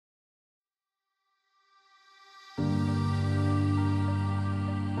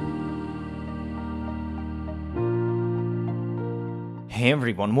Hey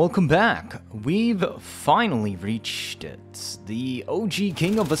everyone, welcome back. We've finally reached it. The OG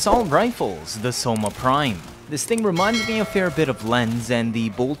king of assault rifles, the Soma Prime. This thing reminds me a fair bit of Lens and the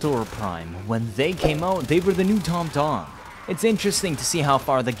Boltor Prime. When they came out, they were the new top dog. It's interesting to see how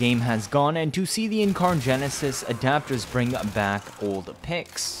far the game has gone and to see the Incarn Genesis adapters bring back old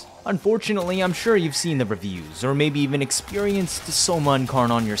picks. Unfortunately, I'm sure you've seen the reviews, or maybe even experienced Soma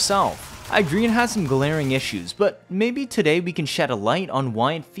Incarnon yourself. I agree it has some glaring issues, but maybe today we can shed a light on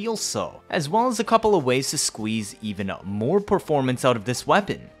why it feels so, as well as a couple of ways to squeeze even more performance out of this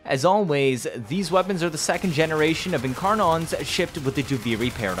weapon. As always, these weapons are the second generation of Incarnons shipped with the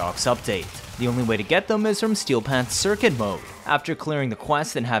Duviri Paradox update. The only way to get them is from Steel Path Circuit mode. After clearing the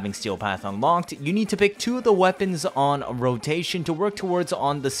quest and having Steel Path unlocked, you need to pick two of the weapons on rotation to work towards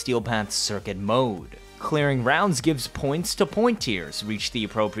on the Steel Path Circuit mode. Clearing rounds gives points to point tiers. Reach the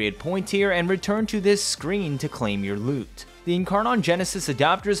appropriate point tier and return to this screen to claim your loot. The Incarnon Genesis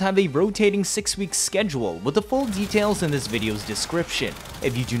adapters have a rotating 6-week schedule with the full details in this video's description.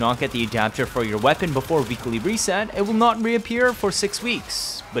 If you do not get the adapter for your weapon before weekly reset, it will not reappear for 6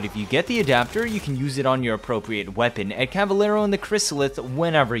 weeks. But if you get the adapter, you can use it on your appropriate weapon at Cavallero and the Chrysalith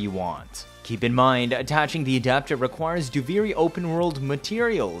whenever you want. Keep in mind, attaching the adapter requires Duviri open world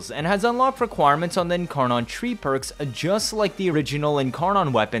materials and has unlocked requirements on the Incarnon tree perks just like the original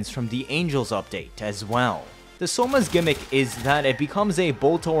Incarnon weapons from the Angels update as well. The Soma's gimmick is that it becomes a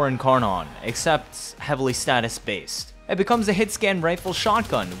Boltor Incarnon, except heavily status based. It becomes a hit scan rifle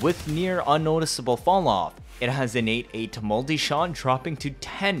shotgun with near unnoticeable fall off. It has an 8-8 multi-shot dropping to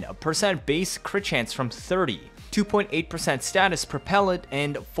 10% base crit chance from 30. 2.8% status per pellet,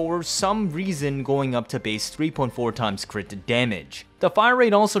 and for some reason going up to base 3.4 times crit damage. The fire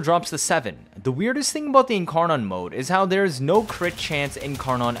rate also drops to 7. The weirdest thing about the Incarnon mode is how there is no crit chance in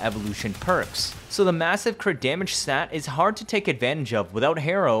Incarnon evolution perks, so the massive crit damage stat is hard to take advantage of without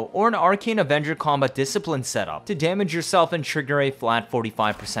Harrow or an Arcane Avenger combat discipline setup to damage yourself and trigger a flat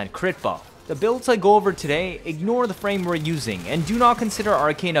 45% crit buff. The builds I go over today ignore the frame we're using and do not consider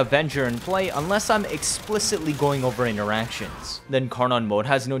Arcane Avenger in play unless I'm explicitly going over interactions. The Incarnon mode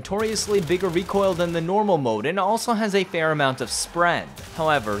has notoriously bigger recoil than the normal mode and also has a fair amount of spread.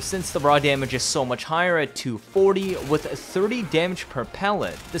 However, since the raw damage is so much higher at 240 with 30 damage per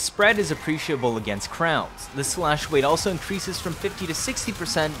pellet, the spread is appreciable against crowds. The slash weight also increases from 50 to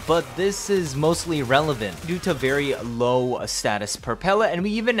 60%, but this is mostly irrelevant due to very low status per pellet, and we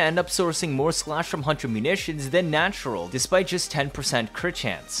even end up sourcing more slash from Hunter munitions than natural, despite just 10% crit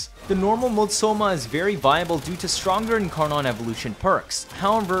chance. The normal mode Soma is very viable due to stronger Incarnon evolution perks.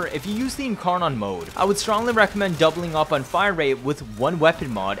 However, if you use the Incarnon mode, I would strongly recommend doubling up on fire rate with one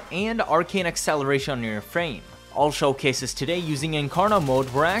weapon mod and arcane acceleration on your frame. All showcases today using Incarnon mode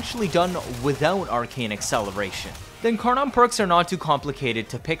were actually done without arcane acceleration. The Incarnon perks are not too complicated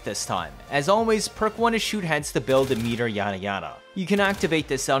to pick this time. As always, perk 1 is shoot heads to build a meter yada yada. You can activate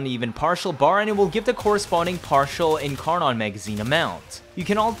this on an even partial bar and it will give the corresponding partial Incarnon magazine amount. You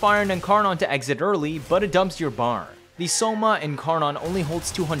can alt fire an Incarnon to exit early, but it dumps your bar. The Soma Incarnon only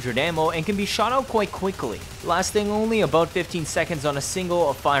holds 200 ammo and can be shot out quite quickly, lasting only about 15 seconds on a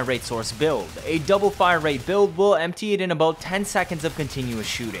single fire rate source build. A double fire rate build will empty it in about 10 seconds of continuous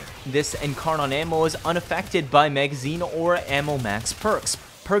shooting. This Incarnon ammo is unaffected by magazine or ammo max perks.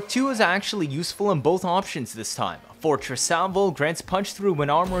 Perk 2 is actually useful in both options this time. Fortress Salvo grants punch through when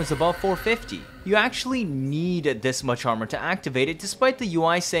armor is above 450. You actually need this much armor to activate it despite the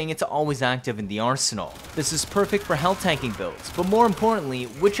UI saying it's always active in the arsenal. This is perfect for health tanking builds, but more importantly,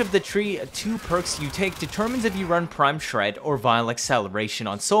 which of the two perks you take determines if you run Prime Shred or Vile Acceleration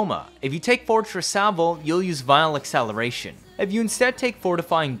on Soma. If you take Fortress Salvo, you'll use Vile Acceleration. If you instead take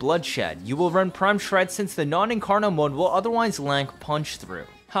Fortifying Bloodshed, you will run Prime Shred since the non-Incarno mode will otherwise lack punch through.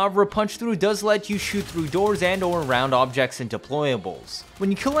 However, punch through does let you shoot through doors and or around objects and deployables.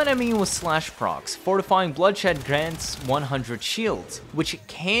 When you kill an enemy with slash procs, Fortifying Bloodshed grants 100 shields, which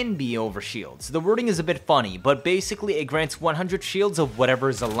can be over shields. The wording is a bit funny, but basically it grants 100 shields of whatever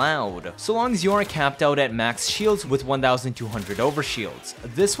is allowed, so long as you aren't capped out at max shields with 1200 over shields.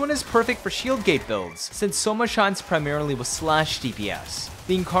 This one is perfect for shield gate builds, since Soma shines primarily with slash DPS.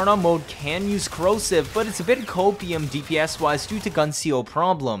 The Incarnon mode can use Corrosive, but it's a bit copium DPS wise due to GunCO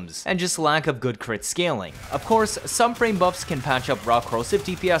problems, and just lack of good crit scaling. Of course, some frame buffs can patch up raw Corrosive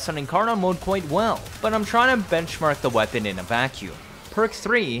DPS on Incarnon mode quite well, but I'm trying to benchmark the weapon in a vacuum. Perk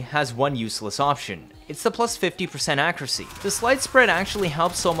 3 has one useless option. It's the plus 50% accuracy. The slight spread actually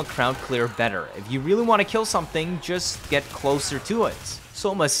helps Soma crowd clear better. If you really want to kill something, just get closer to it.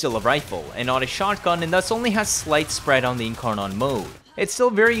 Soma is still a rifle, and not a shotgun, and thus only has slight spread on the Incarnon mode. It's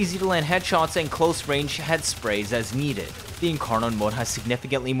still very easy to land headshots and close range head sprays as needed. The Incarnon mode has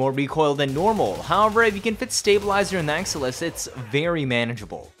significantly more recoil than normal, however if you can fit Stabilizer in the Axilis, it's very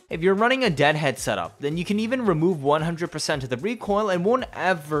manageable. If you're running a deadhead setup, then you can even remove 100% of the recoil and won't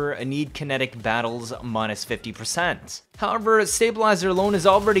ever need kinetic battles minus 50%. However, Stabilizer alone is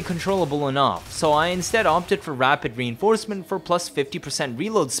already controllable enough, so I instead opted for Rapid Reinforcement for plus 50%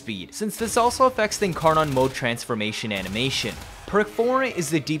 reload speed, since this also affects the Incarnon mode transformation animation. Perk 4 is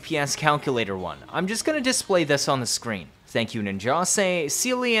the DPS calculator one. I'm just gonna display this on the screen. Thank you Ninjase,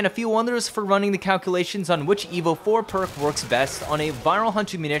 Sealy, and a few others for running the calculations on which Evo 4 perk works best on a Viral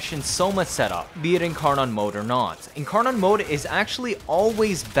Hunter Munition Soma setup, be it Incarnon mode or not. Incarnon mode is actually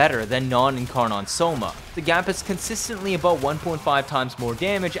always better than non-Incarnon Soma. The gap is consistently about 1.5 times more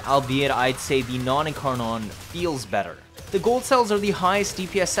damage, albeit I'd say the non-Incarnon feels better. The gold cells are the highest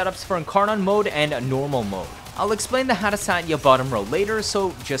DPS setups for Incarnon mode and normal mode. I'll explain the Hata-Satya bottom row later,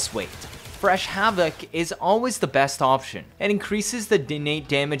 so just wait. Fresh Havoc is always the best option. It increases the innate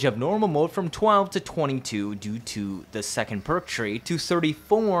damage of normal mode from 12 to 22 due to the second perk tree to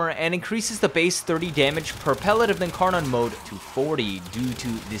 34 and increases the base 30 damage per pellet of the Incarnon mode to 40 due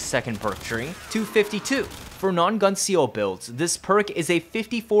to the second perk tree to 52. For non-GunCO builds, this perk is a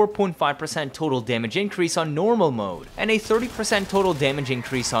 54.5% total damage increase on normal mode and a 30% total damage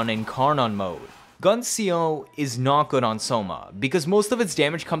increase on Incarnon mode. GunCO is not good on Soma, because most of its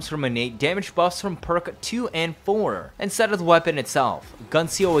damage comes from innate damage buffs from perk 2 and 4, instead of the weapon itself.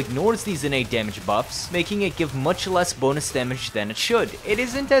 GunCO ignores these innate damage buffs, making it give much less bonus damage than it should. It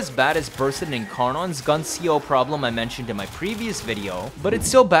isn't as bad as Bursted Incarnon's GunCO problem I mentioned in my previous video, but it's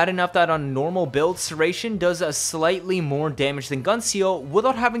still bad enough that on normal build, Saryn does a slightly more damage than GunCO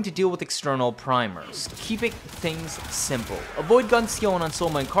without having to deal with external primers. Keeping things simple. Avoid GunCO on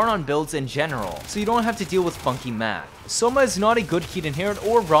Soma Incarnon builds in general, so you don't have to deal with funky math. Soma is not a good heat inherent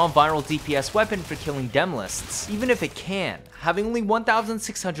or raw viral DPS weapon for killing dem lists, even if it can, having only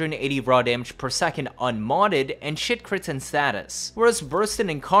 1680 raw damage per second unmodded and shit crits and status, whereas Bursted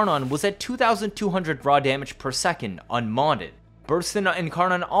Incarnon was at 2200 raw damage per second unmodded. Bursted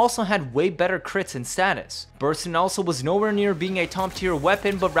Incarnon also had way better crits and status. Bursted also was nowhere near being a top tier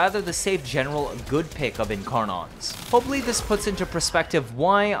weapon, but rather the safe general good pick of Incarnons. Hopefully this puts into perspective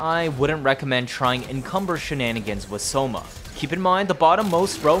why I wouldn't recommend trying encumber shenanigans with Soma. Keep in mind the bottom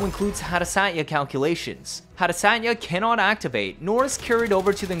most row includes Hata-Satya calculations. Hata-Satya cannot activate, nor is carried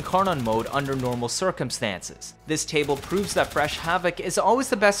over to the Incarnon mode under normal circumstances. This table proves that Fresh Havoc is always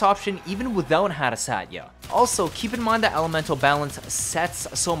the best option even without Hata-Satya. Also, keep in mind that Elemental Balance sets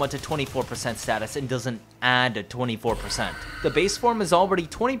Soma to 24% status and doesn't add 24%. The base form is already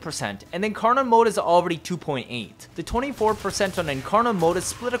 20%, and the Incarnon mode is already 2.8. The 24% on Incarnon mode is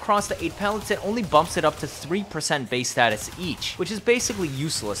split across the 8 pellets and only bumps it up to 3% base status each, which is basically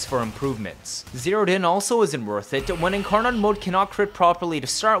useless for improvements. Zeroed in also isn't worth it when Incarnon mode cannot crit properly to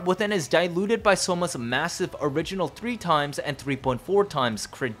start with and is diluted by Soma's massive original 3 times and 3.4 times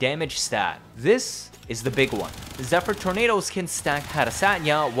crit damage stat. This is the big one. Zephyr Tornadoes can stack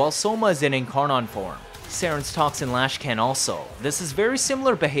Hata-Satya while Soma is in Incarnon form. Saryn's Toxin Lash can also. This is very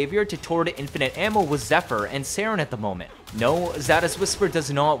similar behavior to Toward Infinite Ammo with Zephyr and Saryn at the moment. No, Zada's Whisper does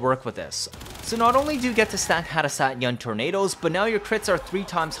not work with this. So not only do you get to stack Hata-Satya and Tornadoes, but now your crits are 3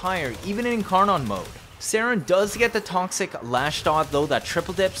 times higher even in Incarnon mode. Saryn does get the Toxic Lash dot though, that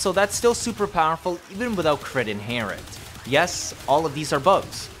triple dip, so that's still super powerful even without crit inherent. Yes, all of these are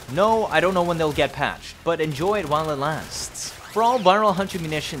bugs. No, I don't know when they'll get patched, but enjoy it while it lasts. For all Viral Hunter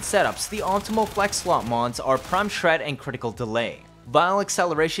Munition setups, the optimal flex slot mods are Prime Shred and Critical Delay. Vile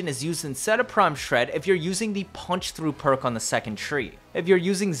Acceleration is used instead of Prime Shred if you're using the Punch Through perk on the second tree. If you're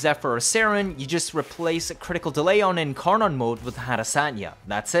using Zephyr or Saryn, you just replace Critical Delay on Incarnon mode with Hata-Satya.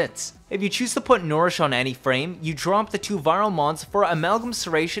 That's it. If you choose to put Nourish on any frame, you drop the 2 viral mods for Amalgam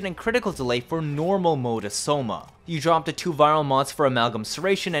Serration and Critical Delay for normal mode of Soma. You drop the 2 viral mods for Amalgam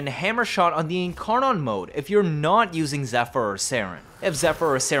Serration and Hammer Shot on the Incarnon mode if you're not using Zephyr or Saryn. If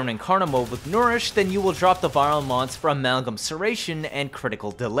Zephyr or Saryn Incarnon mode with Nourish, then you will drop the viral mods for Amalgam Serration and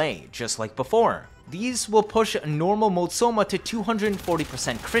Critical Delay, just like before. These will push normal mode Soma to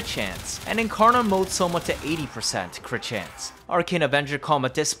 240% crit chance, and Incarnon mode Soma to 80% crit chance. Arcane Avenger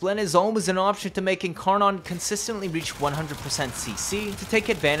Combat Discipline is always an option to make Incarnon consistently reach 100% CC to take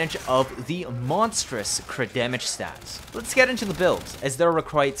advantage of the monstrous crit damage stats. Let's get into the builds, as they're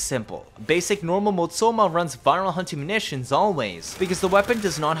quite simple. Basic normal mode Soma runs Viral Hunter Munitions always, because the weapon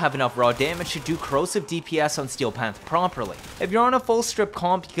does not have enough raw damage to do corrosive DPS on Steel Path properly. If you're on a full strip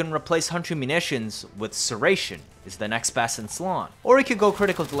comp, you can replace Hunter Munitions with Serration. is the next best in slot. Or you could go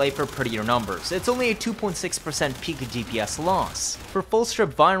critical delay for prettier numbers. It's only a 2.6% peak DPS loss. For full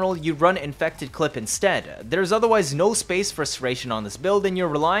strip viral, you run infected clip instead. There's otherwise no space for restoration on this build, and you're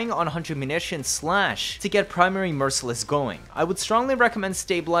relying on 100 munitions slash to get primary merciless going. I would strongly recommend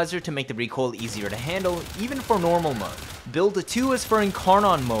stabilizer to make the recoil easier to handle, even for normal mode. Build 2 is for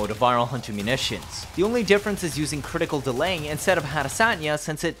Incarnon mode of viral 100 munitions. The only difference is using critical delay instead of Hata-Satya,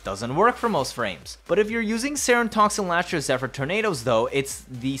 since it doesn't work for most frames. But if you're using Saryn Toxin Latcher Zephyr Tornadoes though, it's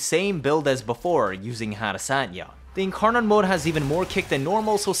the same build as before using Hata-Satya. The Incarnon mode has even more kick than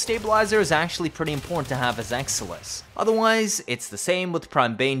normal, so stabilizer is actually pretty important to have as Exilis. Otherwise, it's the same with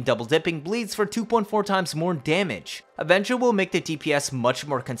Prime Bane double dipping bleeds for 2.4 times more damage. Avenger will make the DPS much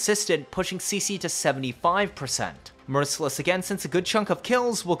more consistent, pushing CC to 75%. Merciless again, since a good chunk of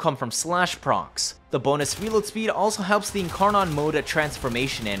kills will come from slash procs. The bonus reload speed also helps the Incarnon mode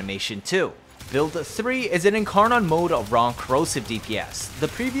transformation animation too. Build 3 is an Incarnon mode of raw corrosive DPS. The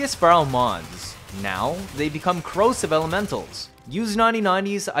previous viral mods, now they become corrosive elementals. Use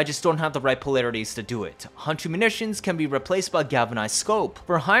 9090s, I just don't have the right polarities to do it. 100 munitions can be replaced by galvanized scope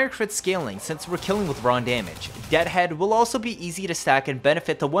for higher crit scaling since we're killing with raw damage. Deadhead will also be easy to stack and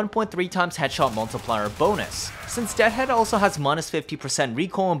benefit the 1.3 times headshot multiplier bonus. Since Deadhead also has minus 50%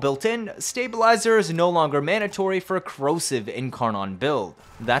 recoil built in, stabilizer is no longer mandatory for a corrosive Incarnon build.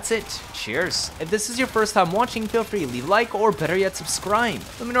 That's it, cheers. If this is your first time watching, feel free to leave a like or better yet subscribe.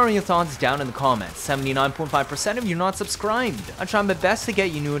 Let me know your thoughts down in the comments. 79.5% of you not subscribed. I try my best to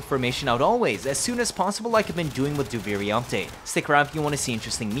get you new information out always, as soon as possible like I've been doing with Duviri Update. Stick around if you want to see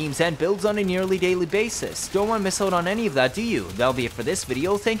interesting memes and builds on a nearly daily basis. Don't want to miss out on any of that, do you? That'll be it for this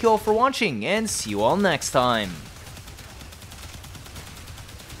video. Thank you all for watching, and see you all next time.